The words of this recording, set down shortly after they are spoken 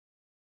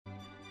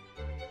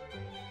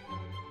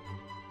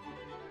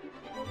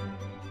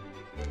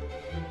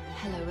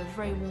Hello, a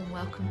very warm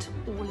welcome to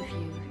all of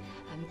you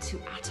to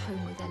At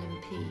Home with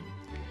LMP.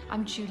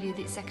 I'm Julia,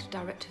 the Executive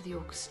Director of the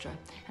Orchestra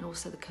and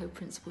also the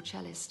co-principal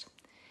cellist.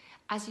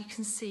 As you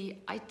can see,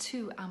 I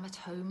too am at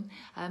home.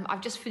 I've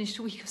just finished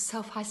a week of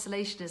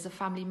self-isolation as a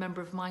family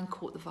member of mine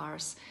caught the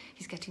virus.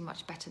 He's getting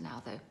much better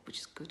now though, which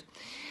is good.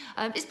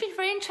 It's been a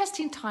very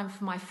interesting time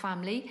for my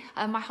family.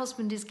 My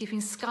husband is giving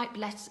Skype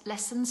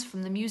lessons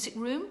from the music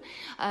room.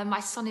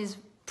 My son is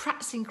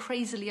practicing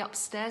crazily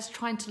upstairs,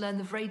 trying to learn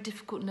the very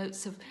difficult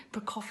notes of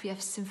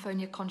Prokofiev's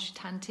Sinfonia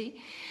Concertante.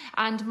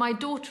 And my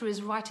daughter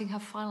is writing her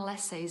final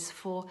essays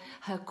for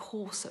her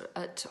course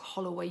at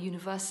Holloway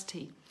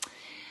University.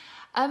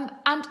 And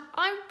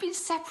I've been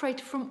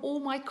separated from all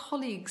my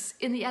colleagues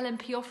in the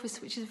LMP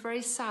office, which is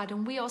very sad,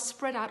 and we are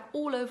spread out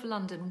all over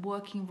London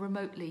working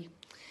remotely.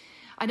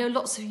 I know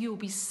lots of you will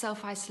be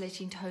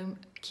self-isolating at home,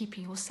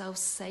 keeping yourselves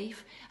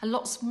safe, and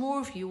lots more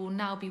of you will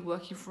now be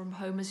working from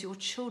home as your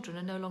children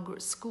are no longer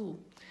at school.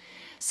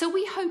 So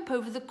we hope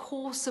over the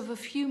course of a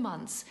few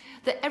months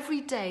that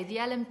every day the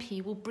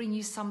LMP will bring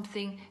you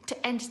something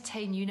to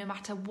entertain you no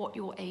matter what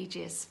your age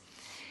is.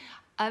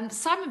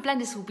 Simon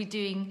Blendis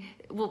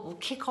will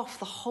kick off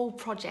the whole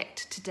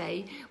project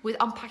today with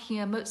unpacking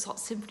a Mozart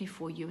symphony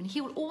for you, and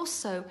he will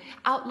also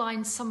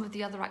outline some of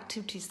the other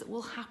activities that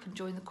will happen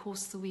during the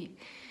course of the week.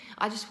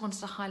 I just wanted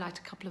to highlight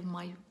a couple of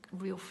my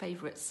real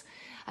favourites.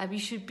 You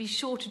should be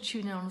sure to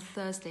tune in on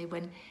Thursday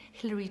when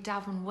Hilary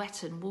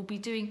Davin-Wetton will be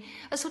doing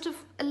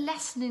a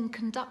lesson in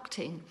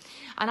conducting.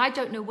 And I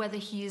don't know whether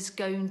he is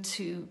going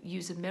to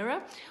use a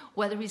mirror,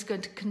 whether he's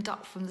going to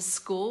conduct from the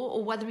score,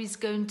 or whether he's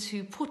going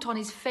to put on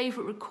his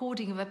favourite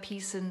recording of a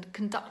piece and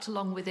conduct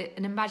along with it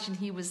and imagine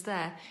he was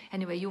there.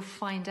 Anyway, you'll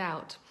find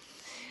out.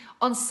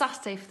 On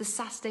Saturday, for the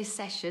Saturday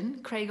session,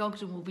 Craig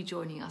Ogden will be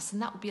joining us,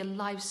 and that will be a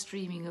live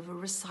streaming of a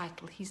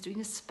recital he's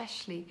doing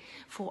especially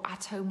for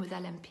At Home with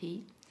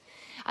LMP.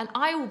 And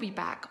I will be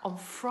back on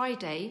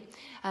Friday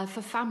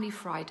for Family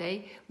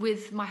Friday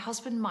with my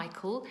husband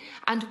Michael,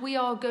 and we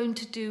are going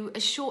to do a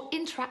short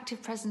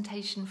interactive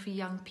presentation for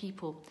young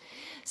people.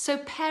 So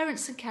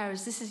parents and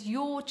carers, this is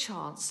your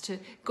chance to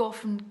go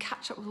off and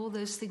catch up with all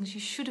those things you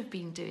should have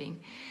been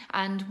doing,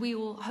 and we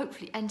will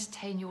hopefully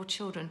entertain your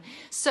children.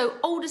 So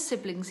older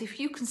siblings, if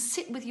you can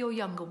sit with your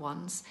younger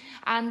ones,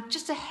 and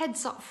just a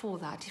heads up for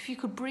that, if you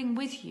could bring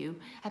with you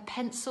a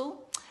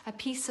pencil, a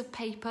piece of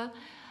paper,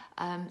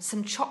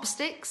 some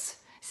chopsticks,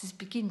 this is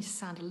beginning to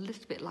sound a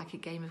little bit like a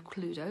game of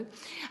Cluedo,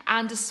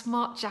 and a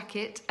smart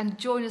jacket, and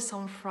join us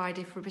on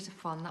Friday for a bit of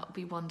fun. That would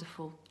be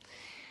wonderful.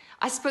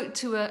 I spoke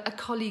to a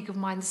colleague of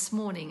mine this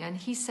morning, and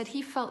he said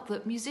he felt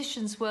that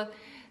musicians were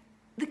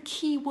the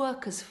key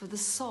workers for the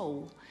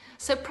soul.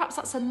 So perhaps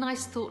that's a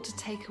nice thought to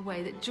take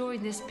away, that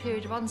during this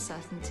period of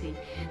uncertainty,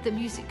 the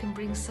music can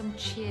bring some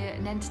cheer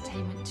and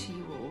entertainment to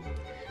you all.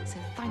 So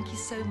thank you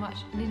so much,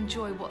 and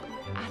enjoy what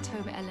At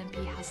Home at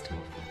LMP has to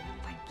offer.